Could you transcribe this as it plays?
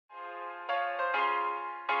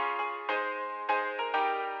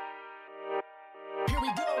Here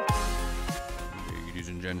we go. Ladies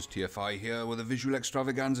and gents, TFI here with a visual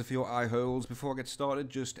extravaganza for your eye holes. Before I get started,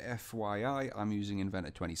 just FYI, I'm using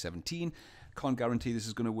Inventor 2017. Can't guarantee this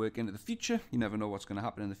is going to work into the future. You never know what's going to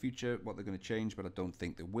happen in the future, what they're going to change, but I don't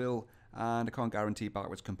think they will. And I can't guarantee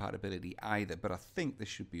backwards compatibility either, but I think this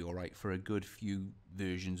should be alright for a good few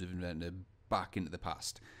versions of Inventor back into the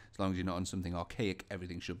past. As long as you're not on something archaic,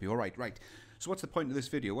 everything should be alright. Right, so what's the point of this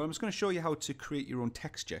video? Well, I'm just going to show you how to create your own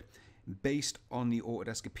texture based on the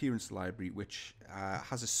Autodesk Appearance Library, which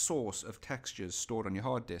has a source of textures stored on your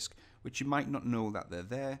hard disk, which you might not know that they're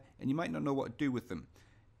there, and you might not know what to do with them.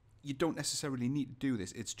 You don't necessarily need to do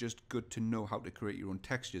this, it's just good to know how to create your own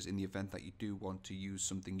textures in the event that you do want to use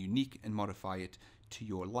something unique and modify it to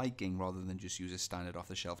your liking rather than just use a standard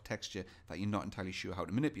off-the-shelf texture that you're not entirely sure how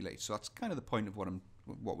to manipulate. So that's kind of the point of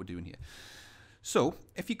what we're doing here. So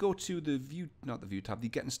if you go to the the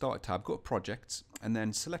Getting Started tab, go to Projects, and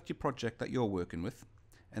then select your project that you're working with,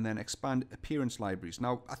 and then expand Appearance Libraries.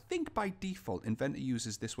 Now, I think by default, Inventor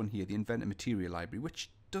uses this one here, the Inventor Material Library, which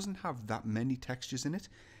doesn't have that many textures in it.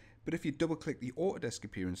 But if you double click the Autodesk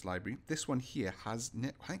Appearance Library, this one here has,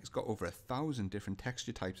 I think it's got over 1,000 different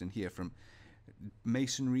texture types in here, from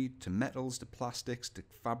masonry to metals to plastics to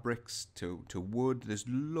fabrics to wood. There's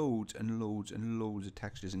loads and loads and loads of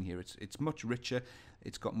textures in here. It's much richer.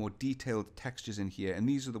 It's got more detailed textures in here, and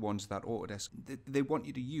these are the ones that Autodesk they want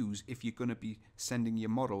you to use if you're going to be sending your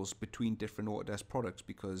models between different Autodesk products,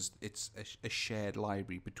 because it's a shared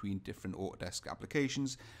library between different Autodesk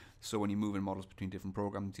applications. So when you're moving models between different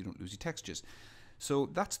programs, you don't lose your textures. So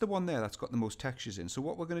that's the one there that's got the most textures in. So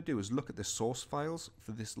what we're going to do is look at the source files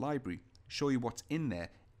for this library, show you what's in there,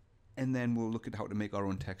 and then we'll look at how to make our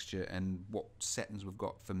own texture and what settings we've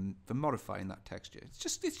got for modifying that texture. It's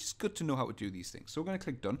just good to know how to do these things. So we're going to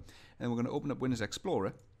click Done, and we're going to open up Windows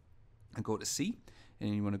Explorer and go to C,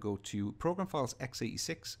 and you want to go to Program Files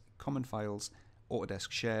x86, Common Files,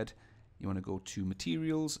 Autodesk Shared. You want to go to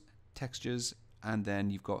Materials, Textures, and then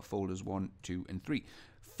you've got folders 1, 2, and 3.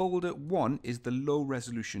 Folder 1 is the low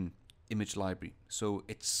resolution image library. So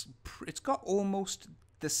it's got almost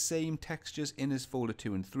the same textures in as folder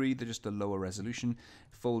 2 and 3, they're just a lower resolution.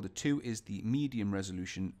 Folder 2 is the medium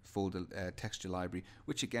resolution folder texture library,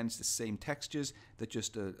 which again is the same textures, they're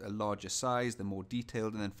just a larger size, they're more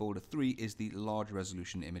detailed. And then folder 3 is the large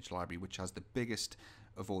resolution image library, which has the biggest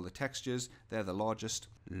of all the textures. They're the largest,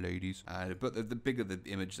 ladies. But the bigger the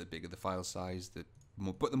image, the bigger the file size,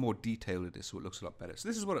 but the more detailed it is, so it looks a lot better. So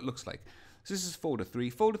this is what it looks like. So this is folder 3.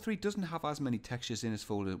 Folder 3 doesn't have as many textures in as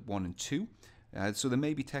folder 1 and 2. So there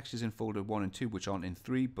may be textures in folder 1 and 2 which aren't in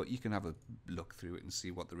 3, but you can have a look through it and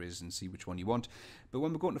see what there is and see which one you want. But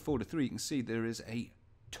when we go into folder 3, you can see there is a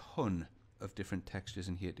ton of different textures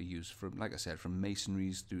in here to use, from, like I said, from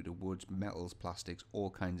masonries through to woods, metals, plastics, all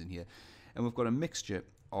kinds in here. And we've got a mixture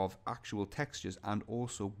of actual textures and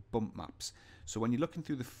also bump maps. So when you're looking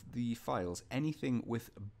through the files, anything with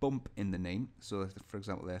bump in the name, so for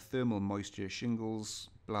example there, thermal moisture shingles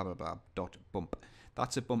blah blah blah dot bump,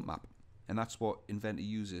 that's a bump map. And that's what Inventor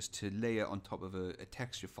uses to layer on top of a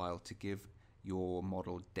texture file to give your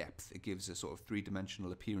model depth. It gives a sort of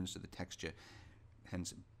three-dimensional appearance to the texture,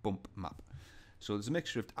 hence bump map. So there's a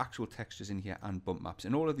mixture of actual textures in here and bump maps,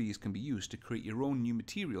 and all of these can be used to create your own new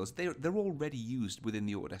materials. They're already used within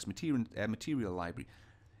the Autodesk Material Library,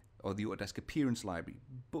 or the Autodesk Appearance Library,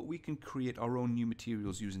 but we can create our own new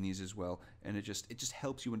materials using these as well, and it just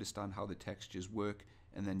helps you understand how the textures work,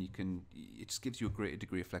 and then it just gives you a greater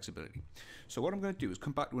degree of flexibility. So what I'm going to do is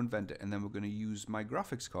come back to Inventor, and then we're going to use my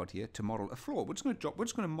graphics card here to model a floor. We're just going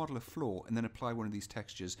to model a floor and then apply one of these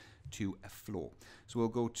textures to a floor. So we'll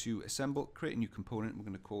go to Assemble, create a new component. We're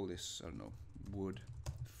going to call this, I don't know, wood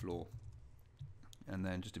floor, and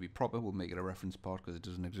then just to be proper, we'll make it a reference part because it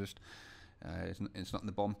doesn't exist. It's not in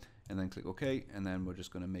the BOM, and then click OK, and then we're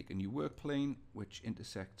just going to make a new work plane which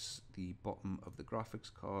intersects the bottom of the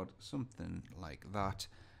graphics card, something like that.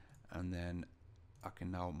 And then I can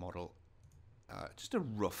now model just a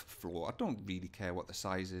rough floor. I don't really care what the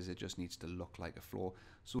size is, it just needs to look like a floor.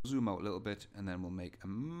 So we'll zoom out a little bit, and then we'll make a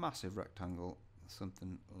massive rectangle,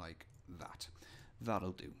 something like that.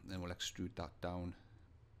 That'll do. Then we'll extrude that down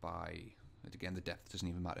by, again, the depth doesn't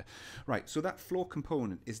even matter. Right, so that floor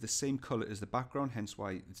component is the same color as the background, hence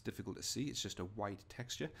why it's difficult to see. It's just a white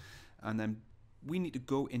texture. And then we need to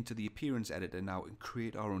go into the appearance editor now and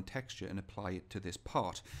create our own texture and apply it to this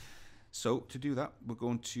part. So to do that, we're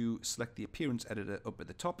going to select the appearance editor up at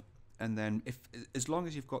the top, and then as long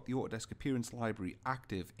as you've got the Autodesk Appearance Library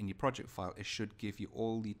active in your project file, it should give you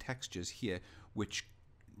all the textures here which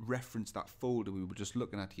reference that folder we were just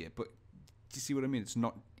looking at here. But you see what I mean? It's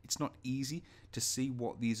not easy to see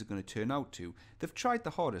what these are going to turn out to. They've tried the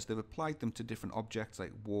hardest. They've applied them to different objects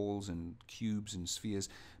like walls and cubes and spheres.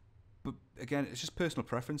 But again, it's just personal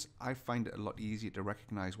preference. I find it a lot easier to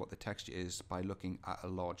recognize what the texture is by looking at a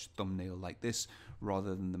large thumbnail like this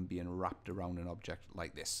rather than them being wrapped around an object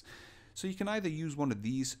like this. So you can either use one of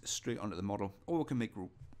these straight onto the model, or we can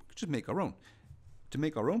just make our own. To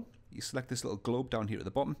make our own, you select this little globe down here at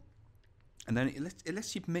the bottom, and then it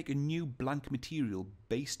lets you make a new blank material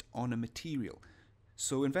based on a material.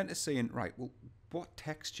 So Inventor's saying, right, well, what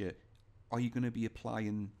texture are you going to be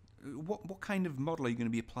applying? What kind of model are you going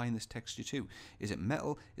to be applying this texture to? Is it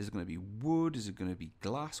metal? Is it going to be wood? Is it going to be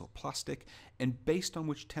glass or plastic? And based on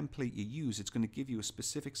which template you use, it's going to give you a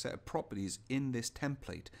specific set of properties in this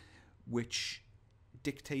template which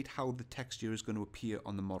dictate how the texture is going to appear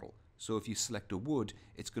on the model. So if you select a wood,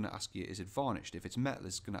 it's going to ask you, is it varnished? If it's metal,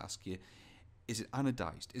 it's going to ask you, is it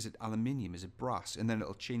anodized? Is it aluminium? Is it brass? And then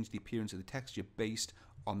it'll change the appearance of the texture based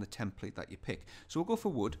on the template that you pick. So we'll go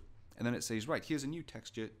for wood, and then it says, right, here's a new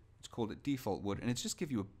texture. It's called it default wood, and it's just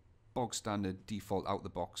give you a bog standard default out the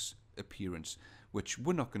box appearance, which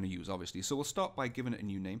we're not going to use, obviously. So we'll start by giving it a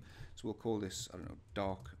new name. So we'll call this, I don't know,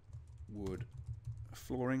 dark wood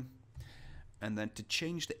flooring. And then to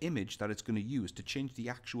change the image that it's going to use, to change the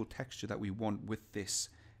actual texture that we want with this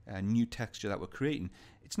new texture that we're creating,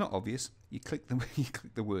 it's not obvious. You click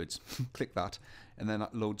the words, click that, and then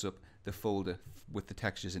that loads up the folder with the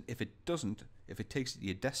textures. And if it doesn't, if it takes it to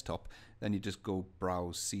your desktop, then you just go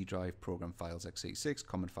browse C drive, program files, x86,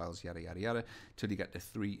 common files, yada yada yada, till you get to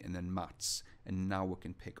 3 and then mats. And now we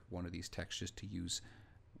can pick one of these textures to use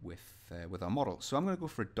with our model. So I'm going to go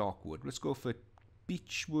for a dark wood. Let's go for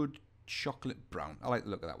beechwood chocolate brown. I like the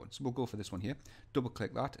look of that one. So we'll go for this one here. Double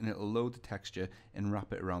click that and it'll load the texture and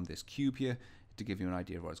wrap it around this cube here to give you an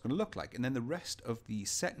idea of what it's going to look like. And then the rest of the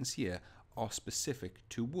settings here are specific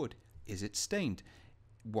to wood. Is it stained?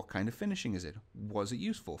 What kind of finishing is it? Was it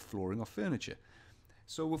used for flooring or furniture?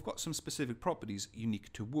 So we've got some specific properties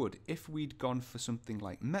unique to wood. If we'd gone for something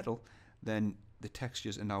like metal, then the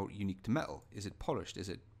textures are now unique to metal. Is it polished? Is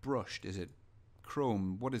it brushed? Is it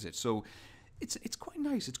chrome? What is it? So it's quite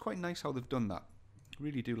nice. It's quite nice how they've done that.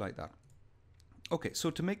 Really do like that. Okay,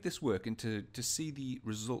 so to make this work and to see the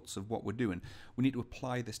results of what we're doing, we need to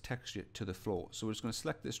apply this texture to the floor. So we're just going to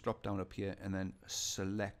select this drop down up here and then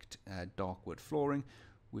select dark wood flooring,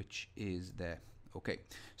 which is there. Okay,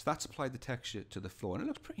 so that's applied the texture to the floor, and it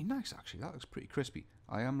looks pretty nice actually. That looks pretty crispy.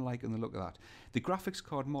 I am liking the look of that. The graphics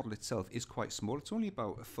card model itself is quite small. It's only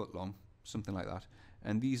about a foot long, something like that.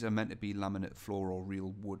 And these are meant to be laminate floor or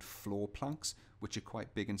real wood floor planks, which are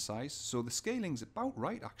quite big in size. So the scaling's about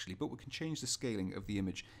right actually, but we can change the scaling of the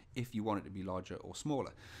image if you want it to be larger or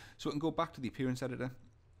smaller. So we can go back to the appearance editor,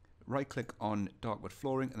 right click on dark wood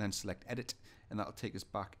flooring and then select edit, and that'll take us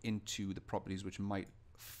back into the properties which might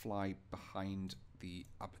fly behind the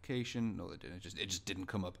application. No, they didn't. It just didn't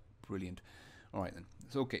come up. Brilliant. All right then.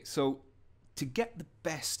 So okay, so to get the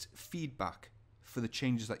best feedback for the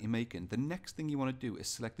changes that you're making, the next thing you want to do is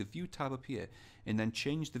select the view tab up here and then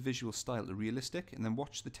change the visual style to realistic, and then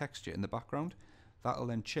watch the texture in the background. That'll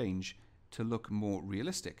then change to look more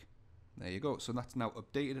realistic. There you go. So that's now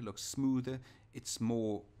updated. It looks smoother. It's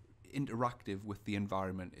more interactive with the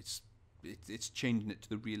environment. It's changing it to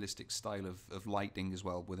the realistic style of lighting as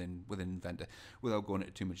well within Inventor. Without going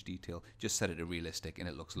into too much detail, just set it to realistic and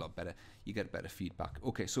it looks a lot better. You get better feedback.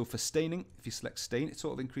 Okay, so for staining, if you select stain, it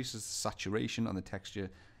sort of increases the saturation on the texture.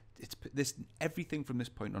 Everything from this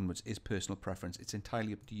point onwards is personal preference. It's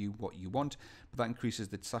entirely up to you what you want, but that increases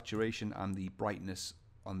the saturation and the brightness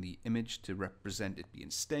on the image to represent it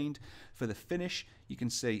being stained. For the finish, you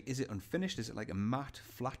can say, is it unfinished? Is it like a matte,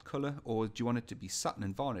 flat color? Or do you want it to be satin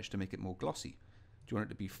and varnished to make it more glossy? Do you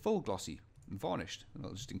want it to be full glossy and varnished? And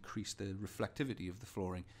that'll just increase the reflectivity of the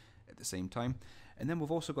flooring at the same time. And then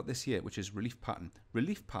we've also got this here, which is relief pattern.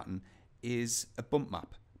 Relief pattern is a bump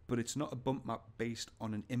map, but it's not a bump map based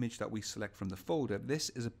on an image that we select from the folder.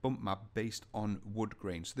 This is a bump map based on wood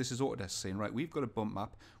grain. So this is Autodesk saying, right, we've got a bump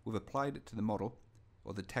map, we've applied it to the model,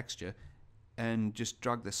 or the texture, and just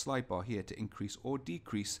drag the slide bar here to increase or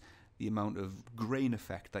decrease the amount of grain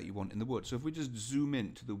effect that you want in the wood. So if we just zoom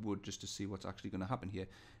in to the wood just to see what's actually going to happen here,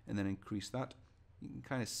 and then increase that, you can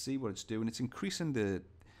kind of see what it's doing. It's increasing the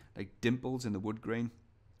dimples in the wood grain,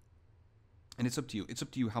 and it's up to you. It's up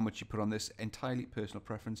to you how much you put on this. Entirely personal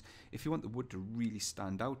preference. If you want the wood to really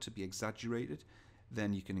stand out, to be exaggerated,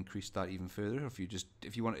 then you can increase that even further. If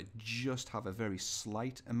you want to just have a very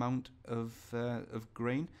slight amount of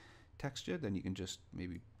grain, texture, then you can just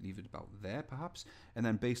maybe leave it about there perhaps, and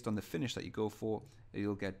then based on the finish that you go for,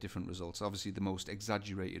 you'll get different results. Obviously the most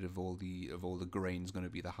exaggerated of all the grain is going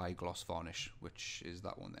to be the high gloss varnish, which is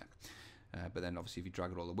that one there. But then obviously if you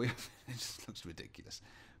drag it all the way up, it just looks ridiculous.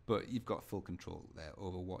 But you've got full control there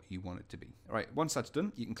over what you want it to be. All right, once that's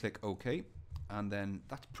done, you can click OK, and then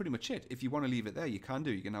that's pretty much it. If you want to leave it there, you can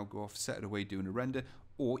do. You can now go off, set it away, doing a render,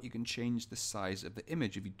 or you can change the size of the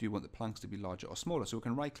image if you do want the planks to be larger or smaller. So we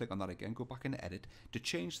can right click on that again, go back into edit. To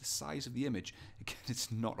change the size of the image, again,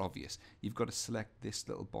 it's not obvious. You've got to select this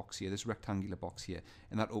little box here, this rectangular box here,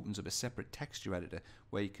 and that opens up a separate texture editor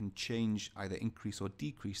where you can change, either increase or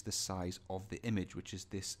decrease the size of the image, which is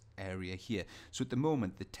this area here. So at the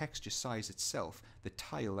moment, the texture size itself, the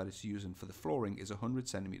tile that it's using for the flooring, is 100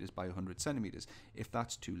 centimeters by 100 centimeters. If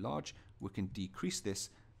that's too large, we can decrease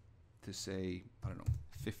this to say, I don't know,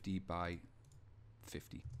 50 by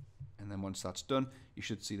 50. And then once that's done, you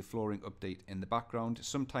should see the flooring update in the background.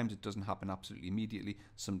 Sometimes it doesn't happen absolutely immediately,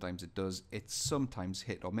 sometimes it does. It's sometimes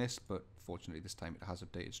hit or miss, but fortunately this time it has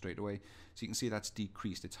updated straight away. So you can see that's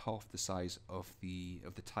decreased. It's half the size of the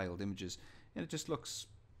tiled images, and it just looks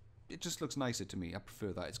nicer to me. I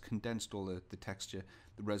prefer that. It's condensed all the texture.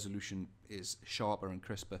 The resolution is sharper and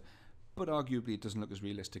crisper. But arguably it doesn't look as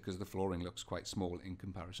realistic because the flooring looks quite small in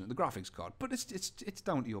comparison to the graphics card. But it's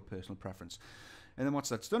down to your personal preference. And then once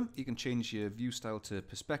that's done, you can change your view style to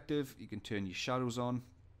perspective. You can turn your shadows on.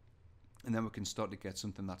 And then we can start to get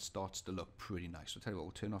something that starts to look pretty nice. So I'll tell you what,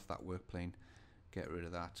 we'll turn off that work plane. Get rid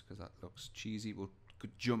of that because that looks cheesy. We'll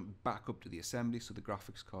jump back up to the assembly so the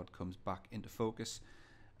graphics card comes back into focus.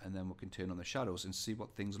 And then we can turn on the shadows and see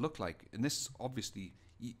what things look like. And this is obviously,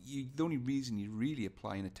 the only reason you're really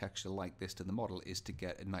applying a texture like this to the model is to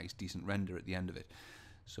get a nice decent render at the end of it.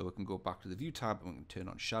 So we can go back to the view tab and we can turn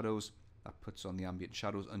on shadows. That puts on the ambient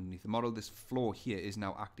shadows underneath the model. This floor here is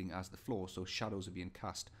now acting as the floor, so shadows are being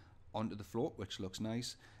cast onto the floor, which looks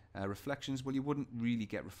nice. Reflections, well, you wouldn't really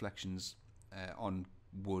get reflections on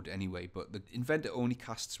wood anyway, but the Inventor only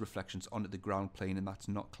casts reflections onto the ground plane, and that's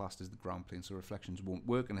not classed as the ground plane, so reflections won't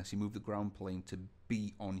work unless you move the ground plane to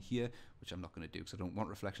be on here, which I'm not going to do because I don't want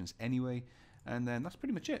reflections anyway. And then that's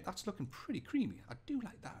pretty much it. That's looking pretty creamy. I do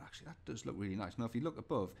like that, actually. That does look really nice. Now if you look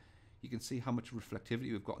above, you can see how much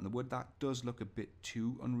reflectivity we've got in the wood. That does look a bit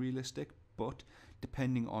too unrealistic, but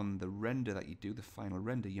depending on the render that you do, the final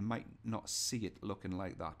render, you might not see it looking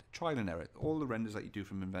like that. Trial and error. All the renders that you do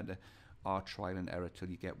from Inventor are trial and error till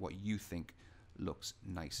you get what you think looks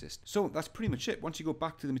nicest. So that's pretty much it. Once you go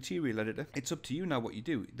back to the material editor, it's up to you now what you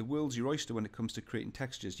do. The world's your oyster when it comes to creating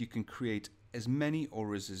textures. You can create as many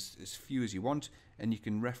or as few as you want, and you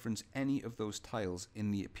can reference any of those tiles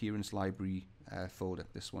in the Appearance Library folder,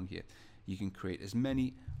 this one here. You can create as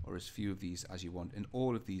many or as few of these as you want, and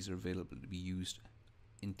all of these are available to be used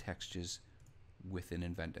in textures within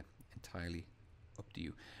Inventor. Entirely up to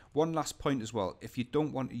you. One last point as well, if you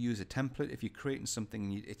don't want to use a template, if you're creating something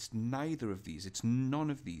and it's neither of these, it's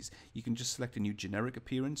none of these, you can just select a new generic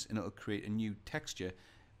appearance and it'll create a new texture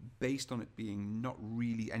based on it being not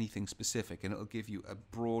really anything specific, and it'll give you a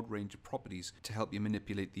broad range of properties to help you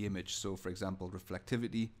manipulate the image. So for example,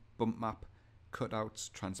 reflectivity, bump map,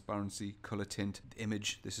 cutouts, transparency, color tint,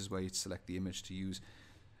 image. This is where you'd select the image to use,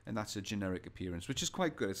 and that's a generic appearance, which is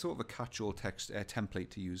quite good. It's sort of a catch-all text template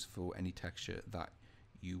to use for any texture that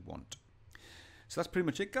you want. So that's pretty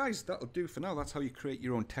much it, guys. That'll do for now. That's how you create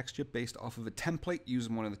your own texture based off of a template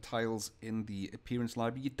using one of the tiles in the Appearance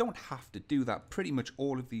Library. You don't have to do that. Pretty much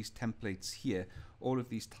all of these templates here, all of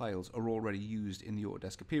these tiles are already used in the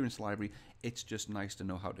Autodesk Appearance Library. It's just nice to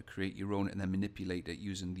know how to create your own and then manipulate it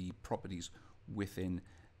using the properties within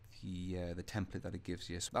the template that it gives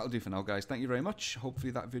you. So that'll do for now, guys. Thank you very much.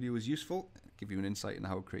 Hopefully that video was useful, give you an insight into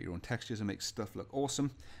how to create your own textures and make stuff look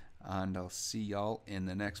awesome, and I'll see y'all in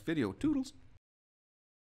the next video. Toodles.